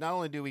deeds side, not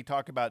only do we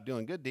talk about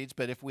doing good deeds,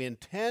 but if we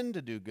intend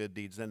to do good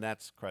deeds, then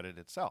that's credit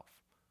itself.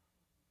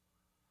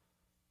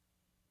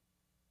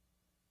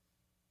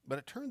 But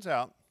it turns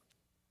out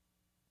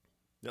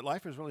that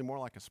life is really more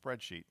like a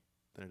spreadsheet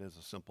than it is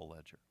a simple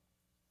ledger.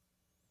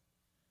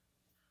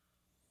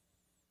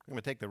 I'm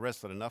going to take the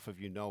risk that enough of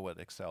you know what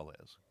Excel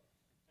is.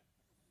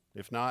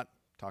 If not,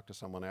 talk to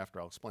someone after.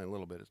 I'll explain a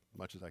little bit, as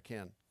much as I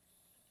can.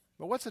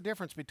 But what's the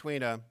difference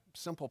between a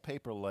simple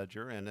paper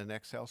ledger and an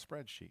Excel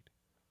spreadsheet?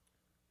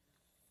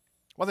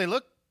 Well, they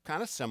look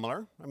kind of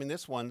similar. I mean,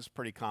 this one's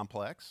pretty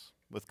complex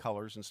with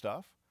colors and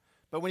stuff.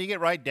 But when you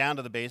get right down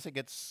to the basic,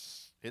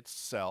 it's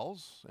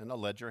cells, and a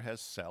ledger has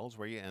cells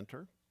where you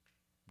enter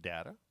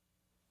data.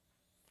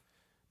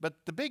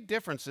 But the big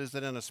difference is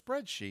that in a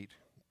spreadsheet,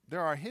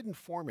 there are hidden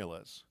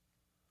formulas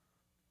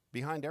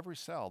behind every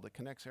cell that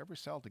connects every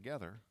cell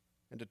together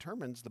and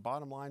determines the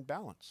bottom line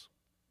balance.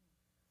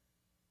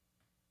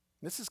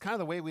 This is kind of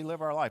the way we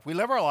live our life. We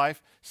live our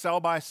life cell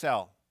by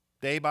cell,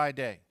 day by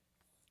day,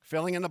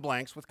 filling in the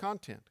blanks with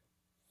content.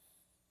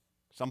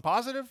 Some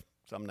positive,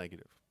 some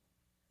negative.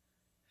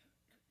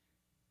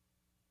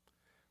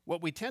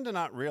 What we tend to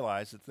not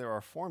realize is that there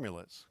are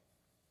formulas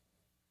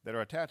that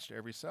are attached to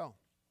every cell.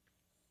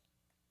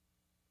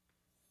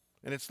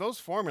 And it's those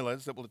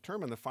formulas that will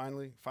determine the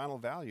final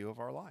value of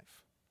our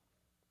life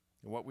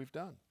and what we've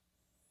done.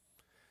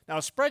 Now,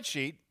 a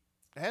spreadsheet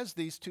has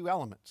these two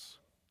elements: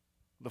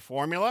 the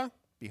formula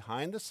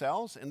behind the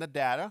cells and the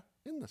data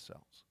in the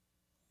cells.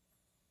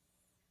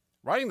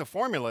 Writing the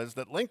formulas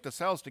that link the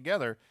cells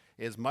together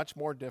is much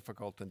more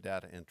difficult than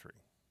data entry.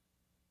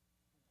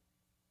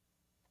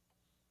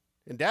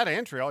 In data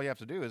entry, all you have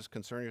to do is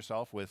concern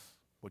yourself with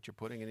what you're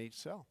putting in each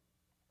cell.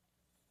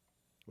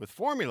 With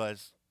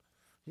formulas,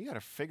 you got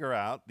to figure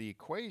out the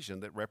equation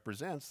that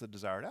represents the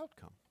desired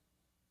outcome.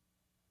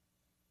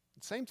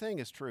 The same thing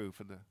is true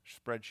for the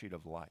spreadsheet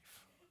of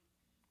life.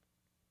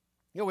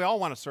 We all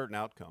want a certain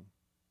outcome.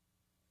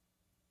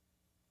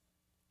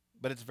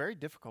 But it's very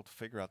difficult to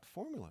figure out the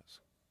formulas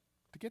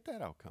to get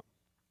that outcome.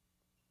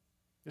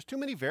 There's too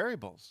many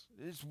variables.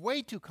 It's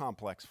way too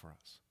complex for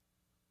us.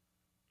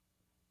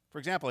 For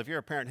example, if you're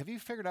a parent, have you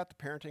figured out the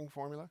parenting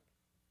formula?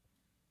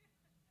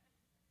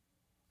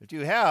 If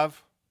you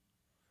have,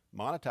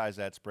 monetize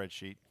that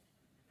spreadsheet.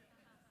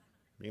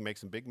 You can make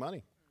some big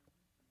money.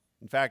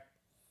 In fact,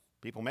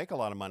 people make a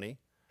lot of money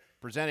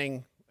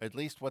presenting at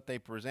least what they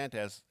present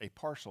as a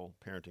partial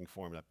parenting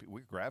formula.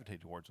 We gravitate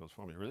towards those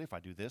formulas. Really, if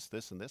I do this,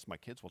 this, and this, my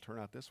kids will turn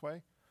out this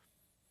way.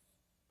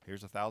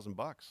 Here's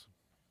 $1,000.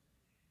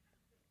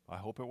 I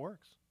hope it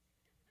works.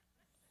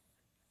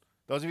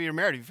 Those of you who are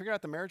married, have you figured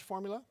out the marriage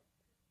formula?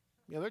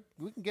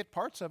 We can get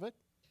parts of it,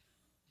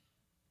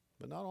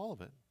 but not all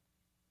of it.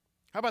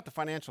 How about the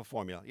financial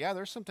formula? Yeah,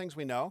 there's some things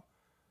we know,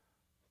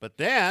 but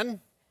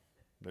then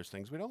there's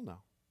things we don't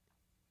know.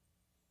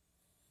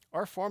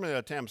 Our formula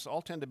attempts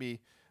all tend to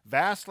be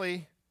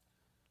vastly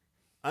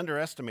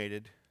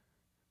underestimated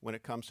when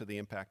it comes to the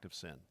impact of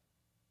sin.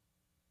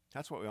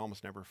 That's what we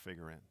almost never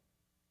figure in.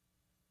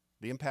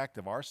 The impact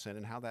of our sin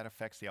and how that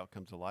affects the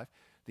outcomes of life.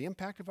 The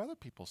impact of other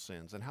people's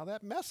sins and how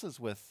that messes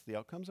with the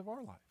outcomes of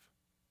our life.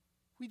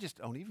 We just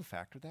don't even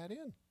factor that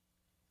in.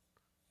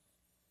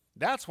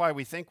 That's why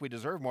we think we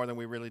deserve more than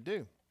we really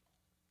do.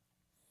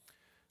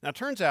 Now, it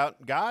turns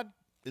out God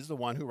is the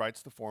one who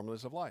writes the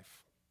formulas of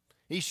life.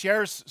 He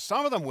shares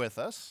some of them with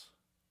us,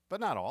 but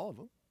not all of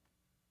them.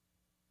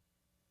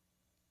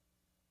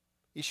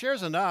 He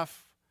shares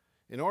enough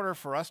in order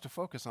for us to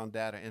focus on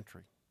data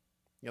entry.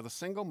 The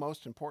single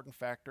most important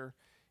factor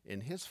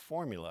in his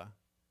formula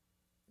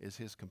is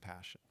his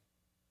compassion.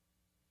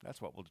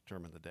 That's what will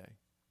determine the day.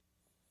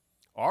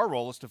 Our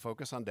role is to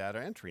focus on data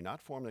entry,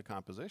 not formula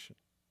composition.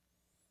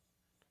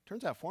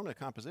 Turns out formula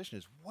composition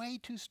is way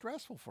too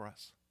stressful for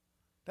us.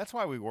 That's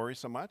why we worry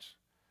so much.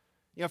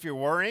 If you're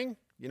worrying,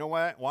 you know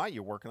why?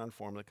 You're working on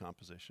formula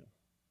composition.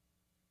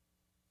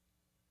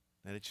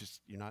 And it's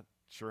just, you're not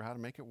sure how to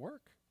make it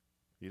work.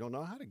 You don't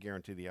know how to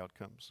guarantee the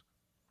outcomes.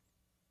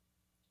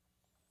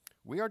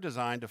 We are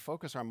designed to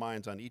focus our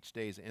minds on each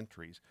day's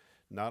entries,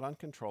 not on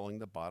controlling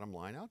the bottom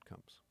line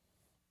outcomes.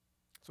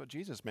 That's what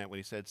Jesus meant when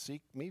he said,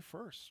 seek me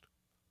first.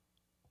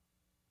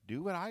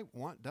 Do what I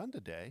want done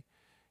today,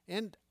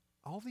 and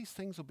all these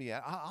things will be,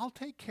 I'll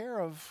take care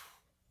of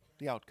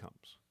the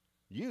outcomes.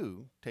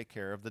 You take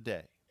care of the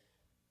day.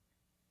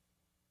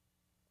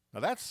 Now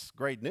that's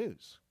great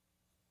news,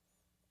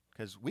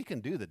 because we can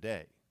do the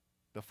day.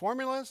 The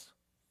formulas,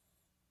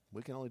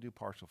 we can only do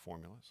partial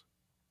formulas.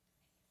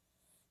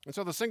 And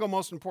so the single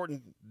most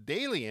important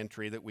daily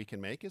entry that we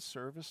can make is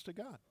service to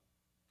God.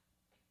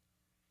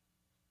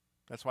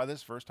 That's why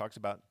this verse talks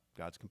about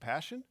God's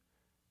compassion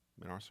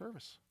and our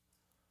service.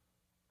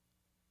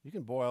 You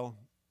can boil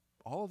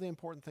all of the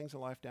important things in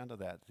life down to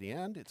that. At the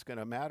end, it's going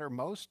to matter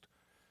most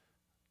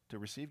to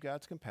receive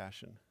God's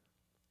compassion.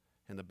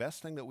 And the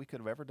best thing that we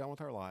could have ever done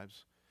with our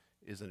lives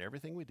is in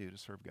everything we do to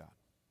serve God.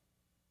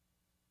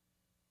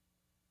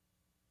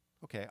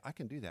 Okay, I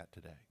can do that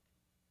today.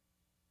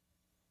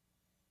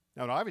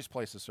 Now, an obvious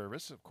place of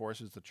service, of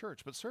course, is the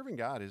church, but serving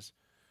God is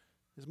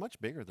much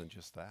bigger than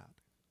just that.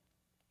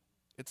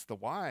 It's the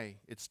why.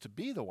 It's to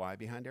be the why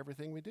behind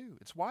everything we do.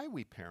 It's why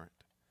we parent.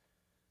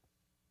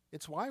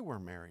 It's why we're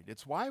married.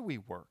 It's why we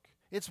work.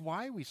 It's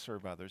why we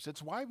serve others.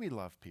 It's why we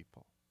love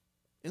people.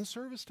 In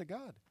service to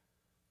God,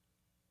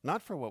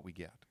 not for what we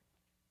get.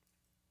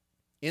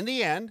 In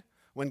the end,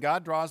 when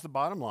God draws the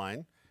bottom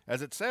line,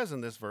 as it says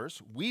in this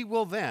verse, we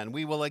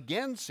will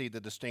again see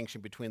the distinction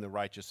between the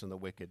righteous and the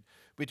wicked,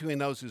 between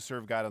those who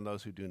serve God and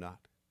those who do not.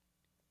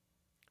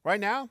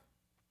 Right now,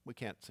 we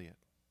can't see it.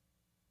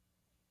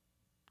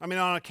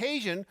 On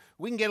occasion,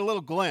 we can get a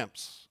little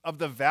glimpse of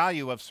the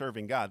value of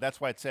serving God. That's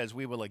why it says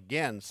we will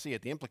again see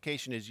it. The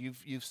implication is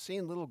you've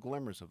seen little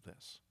glimmers of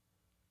this.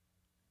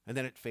 And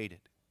then it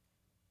faded.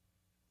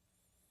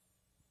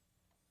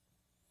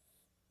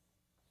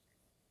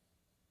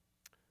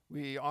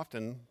 We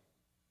often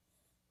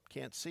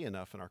can't see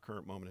enough in our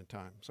current moment in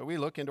time. So we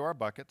look into our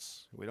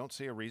buckets. We don't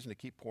see a reason to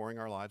keep pouring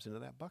our lives into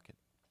that bucket.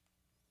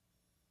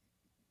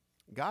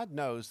 God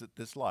knows that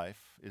this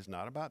life is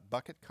not about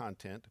bucket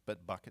content,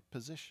 but bucket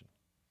position.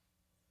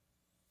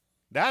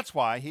 That's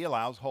why he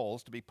allows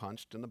holes to be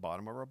punched in the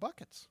bottom of our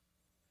buckets.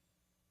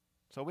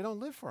 So we don't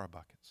live for our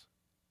buckets.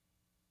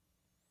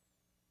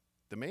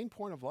 The main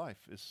point of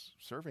life is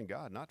serving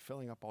God, not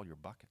filling up all your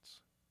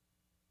buckets.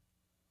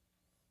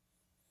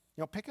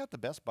 Pick out the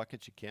best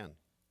buckets you can.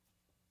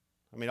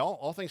 I mean,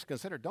 all things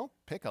considered, don't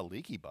pick a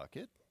leaky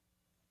bucket.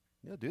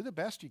 Do the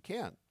best you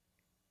can.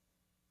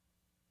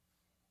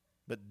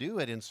 But do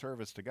it in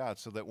service to God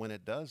so that when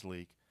it does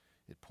leak,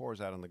 it pours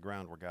out on the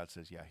ground where God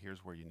says, yeah,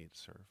 here's where you need to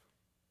serve.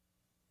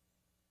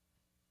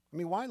 I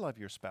mean, why love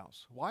your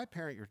spouse? Why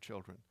parent your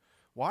children?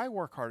 Why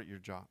work hard at your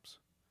jobs?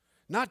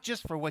 Not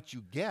just for what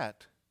you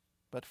get,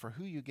 but for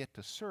who you get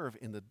to serve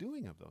in the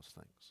doing of those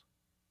things.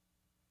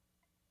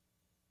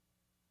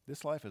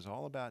 This life is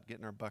all about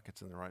getting our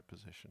buckets in the right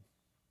position.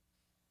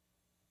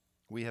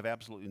 We have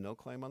absolutely no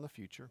claim on the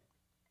future.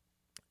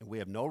 And we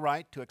have no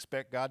right to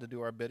expect God to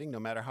do our bidding, no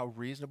matter how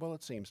reasonable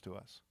it seems to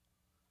us.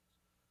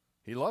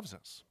 He loves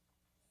us.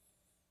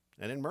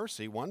 And in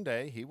mercy, one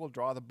day, he will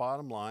draw the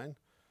bottom line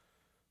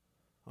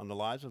on the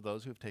lives of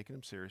those who have taken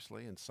him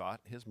seriously and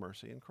sought his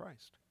mercy in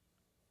Christ.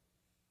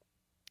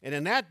 And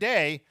in that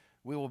day,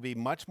 we will be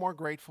much more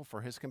grateful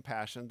for his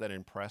compassion than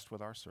impressed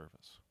with our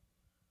service.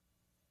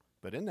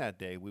 But in that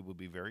day, we will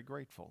be very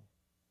grateful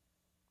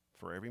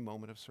for every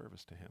moment of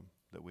service to him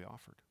that we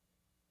offered.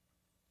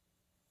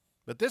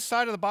 But this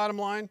side of the bottom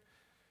line,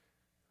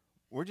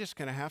 we're just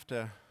going to have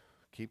to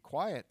keep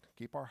quiet,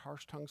 keep our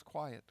harsh tongues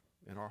quiet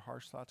and our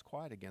harsh thoughts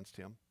quiet against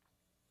him.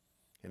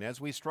 And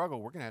as we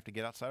struggle, we're going to have to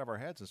get outside of our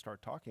heads and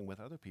start talking with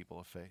other people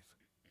of faith.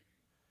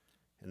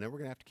 And then we're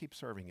going to have to keep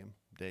serving him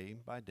day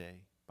by day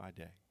by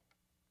day.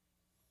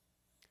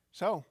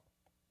 So,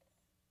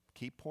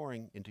 keep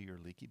pouring into your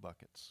leaky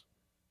buckets.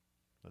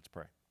 Let's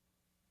pray.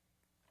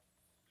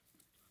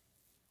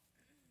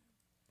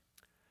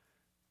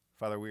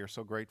 Father, we are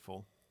so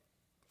grateful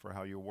for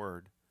how your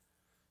word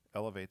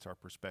elevates our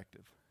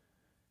perspective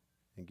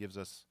and gives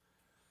us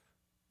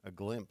a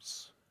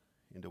glimpse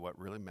into what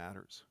really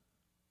matters.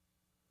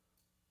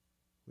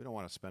 We don't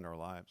want to spend our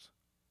lives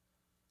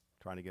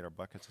trying to get our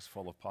buckets as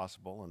full as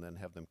possible and then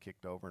have them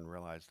kicked over and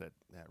realize that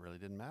that really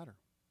didn't matter.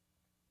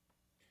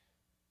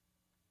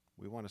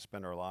 We want to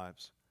spend our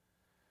lives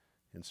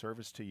in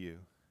service to you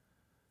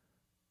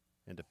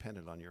and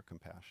dependent on your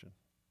compassion.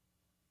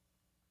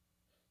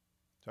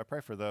 So I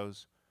pray for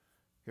those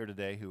here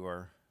today who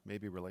are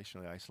maybe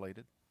relationally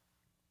isolated.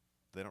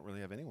 They don't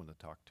really have anyone to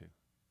talk to.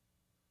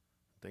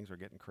 Things are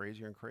getting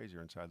crazier and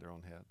crazier inside their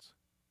own heads.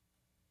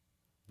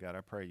 God,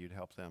 I pray you'd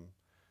help them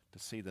to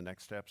see the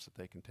next steps that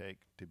they can take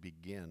to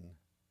begin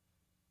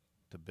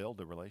to build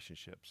the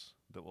relationships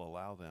that will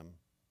allow them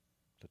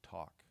to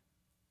talk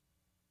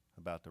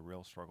about the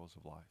real struggles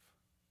of life.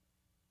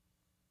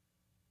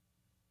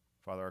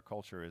 Father, our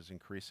culture is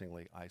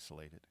increasingly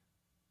isolated.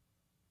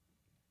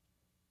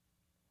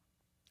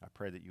 I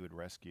pray that you would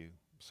rescue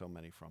so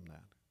many from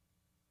that.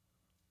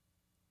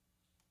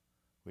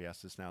 We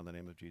ask this now in the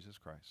name of Jesus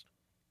Christ.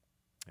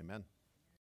 Amen.